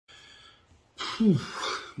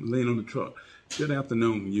Laying on the truck. Good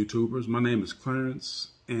afternoon, YouTubers. My name is Clarence,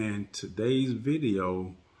 and today's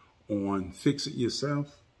video on Fix It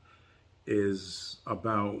Yourself is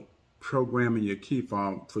about programming your key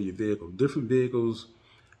fob for your vehicle. Different vehicles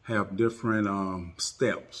have different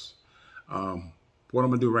steps. What I'm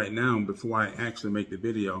going to do right now, before I actually make the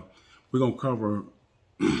video, we're going to cover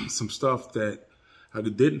some stuff that I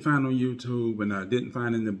didn't find on YouTube and I didn't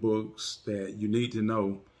find in the books that you need to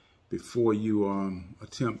know before you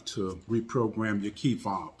attempt to reprogram your key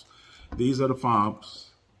fobs. These are the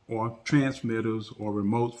fobs or transmitters or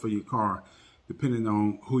remotes for your car, depending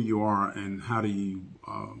on who you are and how do you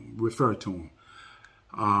refer to them.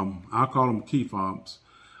 I'll call them key fobs.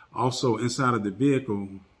 Also inside of the vehicle,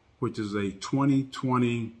 which is a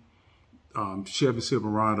 2020 Chevy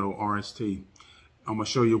Silverado RST, I'm going to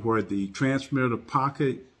show you where the transmitter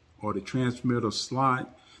pocket or the transmitter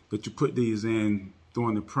slot that you put these in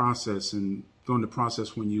during the process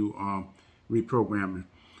when you reprogramming.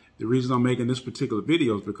 The reason I'm making this particular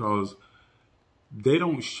video is because they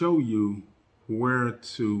don't show you where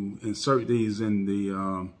to insert these in the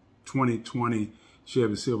 2020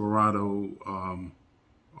 Chevy Silverado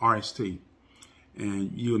RST,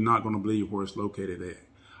 and you're not going to believe where it's located at.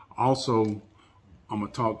 Also, I'm going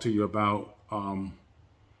to talk to you about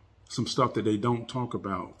some stuff that they don't talk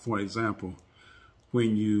about. For example,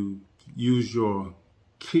 when you use your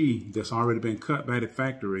key that's already been cut by the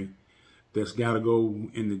factory, that's got to go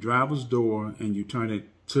in the driver's door, and you turn it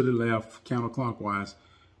to the left counterclockwise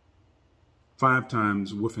 5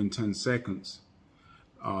 times within 10 seconds.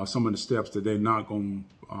 Some of the steps that they're not going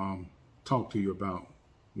to talk to you about.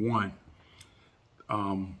 One,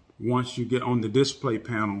 once you get on the display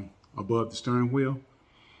panel above the steering wheel,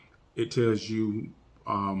 it tells you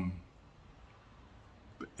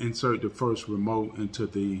insert the first remote into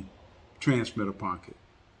the transmitter pocket.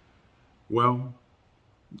 Well,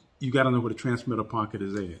 you got to know where the transmitter pocket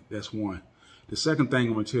is at. That's one. The second thing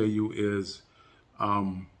I'm going to tell you is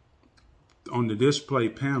on the display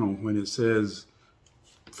panel, when it says,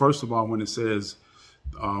 first of all, when it says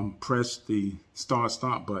press the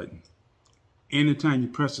start-stop button, anytime you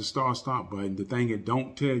press the start-stop button, the thing it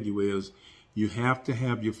don't tell you is you have to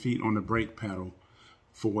have your feet on the brake pedal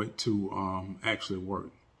for it to actually work.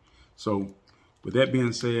 So with that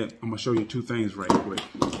being said, I'm going to show you 2 things right quick.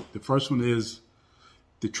 The first one is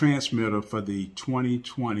the transmitter for the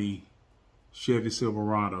 2020 Chevy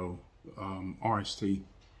Silverado RST.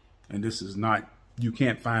 And this is not, you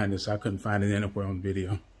can't find this. I couldn't find it anywhere on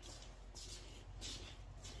video.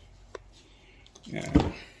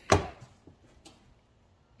 Yeah.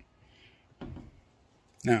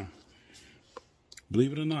 Now,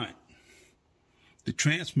 believe it or not, the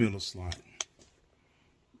transmitter slot,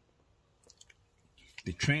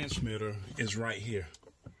 the transmitter is right here.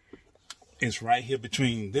 It's right here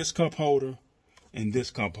between this cup holder and this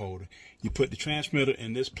cup holder. You put the transmitter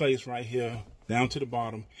in this place right here, down to the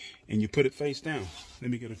bottom, and you put it face down. Let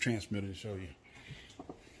me get a transmitter to show you.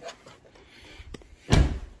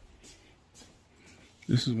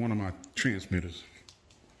 This is one of my transmitters.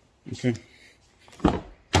 Okay.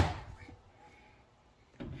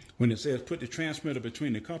 When it says put the transmitter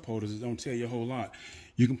between the cup holders, it don't tell you a whole lot.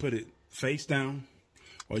 You can put it face down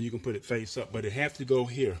or you can put it face up, but it has to go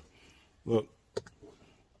here. Look,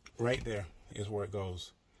 right there is where it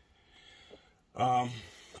goes.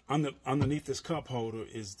 Underneath this cup holder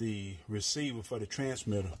is the receiver for the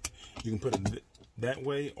transmitter. You can put it that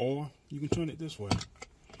way or you can turn it this way.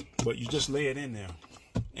 But you just lay it in there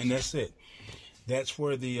and that's it. That's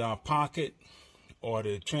where the pocket or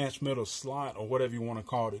the transmitter slot or whatever you want to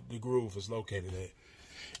call it, the groove is located at.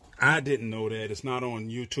 I didn't know that. It's not on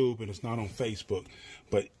YouTube and it's not on Facebook,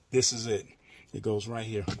 but this is it. It goes right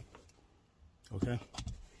here. Okay.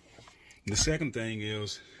 The second thing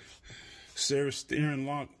is series steering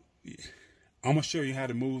lock. I'm gonna show you how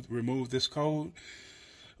to remove this code.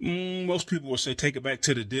 Most people will say take it back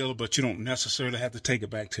to the dealer, but you don't necessarily have to take it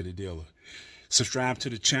back to the dealer. Subscribe to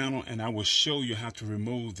the channel and I will show you how to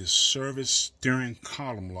remove the service steering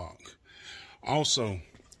column lock. Also,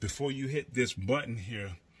 before you hit this button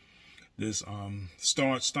here, this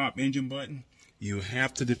start stop engine button, you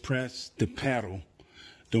have to depress the pedal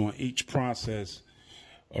during each process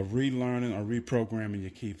of relearning or reprogramming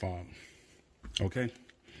your key fob. Okay?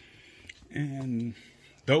 And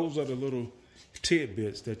those are the little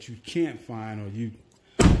tidbits that you can't find or you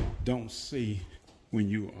don't see when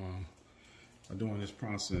you are doing this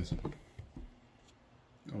process.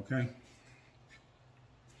 Okay?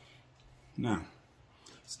 Now,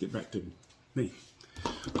 let's get back to me.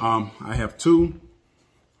 I have 2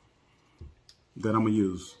 that I'm going to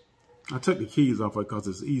use. I took the keys off because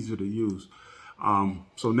it's easier to use.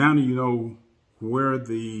 So now that you know where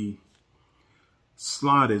the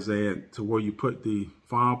slot is at to where you put the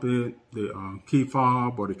fob in, the key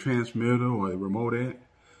fob or the transmitter or the remote at,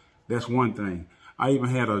 that's one thing. I even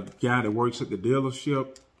had a guy that works at the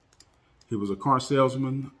dealership. He was a car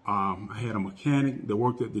salesman. I had a mechanic that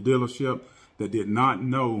worked at the dealership that did not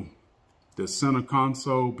know the center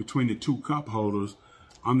console between the two cup holders.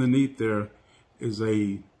 Underneath there is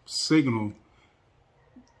a signal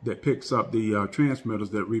that picks up the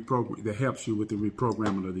transmitters that helps you with the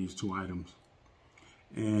reprogramming of these two items.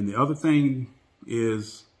 And the other thing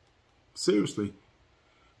is, seriously,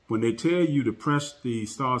 when they tell you to press the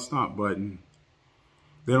start-stop button,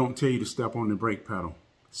 they don't tell you to step on the brake pedal.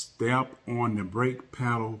 Step on the brake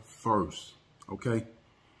pedal first, okay?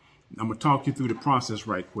 I'm gonna talk you through the process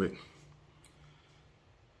right quick.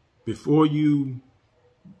 Before you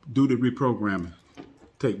do the reprogramming,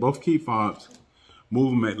 take both key fobs,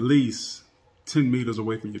 move them at least 10 meters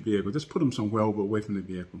away from your vehicle. Just put them somewhere away from the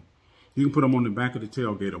vehicle. You can put them on the back of the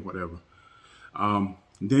tailgate or whatever.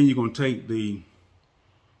 Then you're gonna take the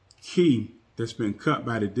key that's been cut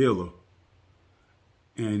by the dealer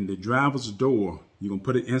and the driver's door, you're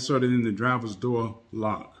gonna insert it in the driver's door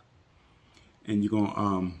lock, and you're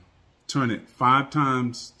gonna turn it 5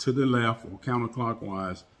 times to the left or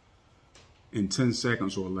counterclockwise in 10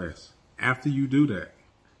 seconds or less. After you do that,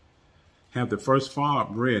 have the first fob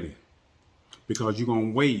ready, because you're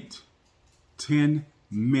gonna wait 10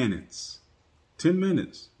 minutes. 10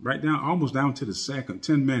 minutes, right down, almost down to the second,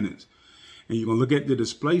 10 minutes. And you're gonna look at the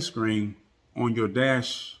display screen on your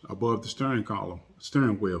dash above the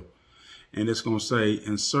steering wheel. And it's gonna say,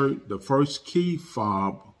 insert the first key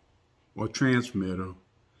fob or transmitter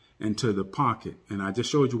into the pocket. And I just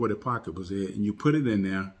showed you where the pocket was at, and you put it in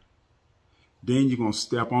there. Then you're gonna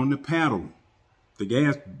step on the pedal, the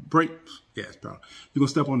brake pedal. You're gonna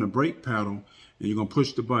step on the brake pedal and you're gonna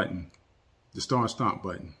push the button, the start-stop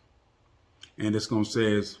button. And it's gonna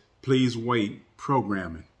say, please wait,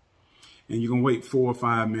 programming. And you're gonna wait 4 or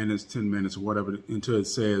 5 minutes, 10 minutes, or whatever, until it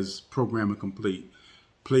says programming complete.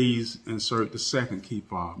 Please insert the second key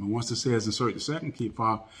fob. And once it says insert the second key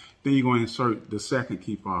fob, then you're gonna insert the second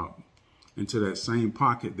key fob into that same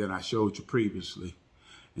pocket that I showed you previously.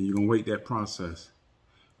 And you're gonna wait that process.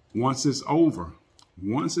 Once it's over,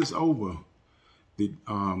 the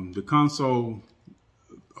console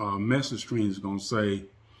message screen is gonna say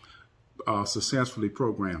successfully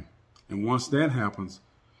programmed. And once that happens,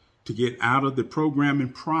 to get out of the programming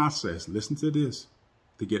process, listen to this,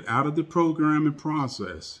 to get out of the programming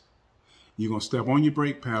process, you're gonna step on your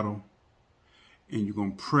brake pedal and you're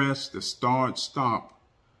gonna press the start-stop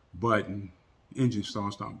button, engine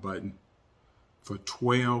start-stop button, for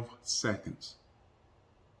 12 seconds.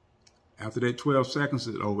 After that 12 seconds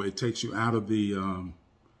is over, it takes you out of the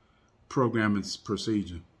programming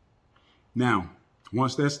procedure. Now,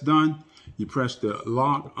 once that's done, you press the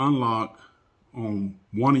lock, unlock on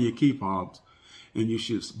one of your key fobs, and you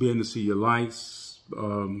should be able to see your lights,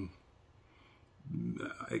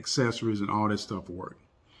 accessories, and all that stuff work.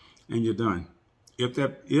 And you're done. If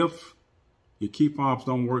your key fobs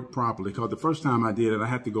don't work properly, because the first time I did it, I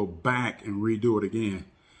had to go back and redo it again,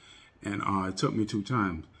 and it took me 2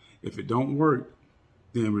 times. If it don't work,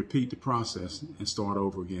 then repeat the process and start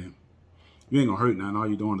over again. You ain't gonna hurt nothing. All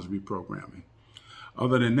you're doing is reprogramming.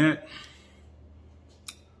 Other than that,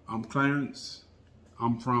 I'm Clarence.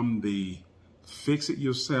 I'm from the Fix It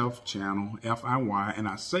Yourself channel, FIY, and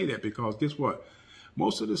I say that because guess what?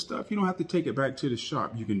 Most of this stuff, you don't have to take it back to the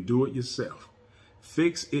shop. You can do it yourself.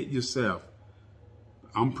 Fix it yourself.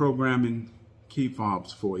 I'm programming key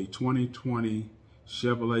fobs for a 2020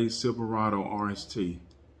 Chevrolet Silverado RST.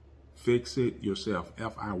 Fix it yourself,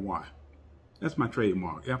 FIY. That's my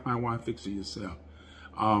trademark, FIY, fix it yourself.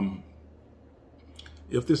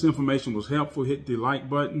 If this information was helpful, hit the like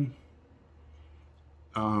button.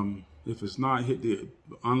 If it's not, hit the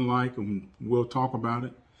unlike and we'll talk about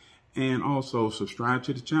it. And also subscribe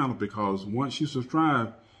to the channel, because once you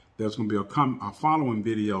subscribe, there's going to be a following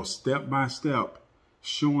video step by step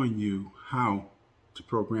showing you how to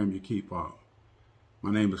program your key fob.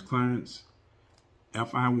 My name is Clarence,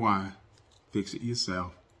 FIY, fix it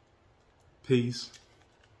yourself. Peace,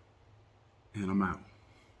 and I'm out.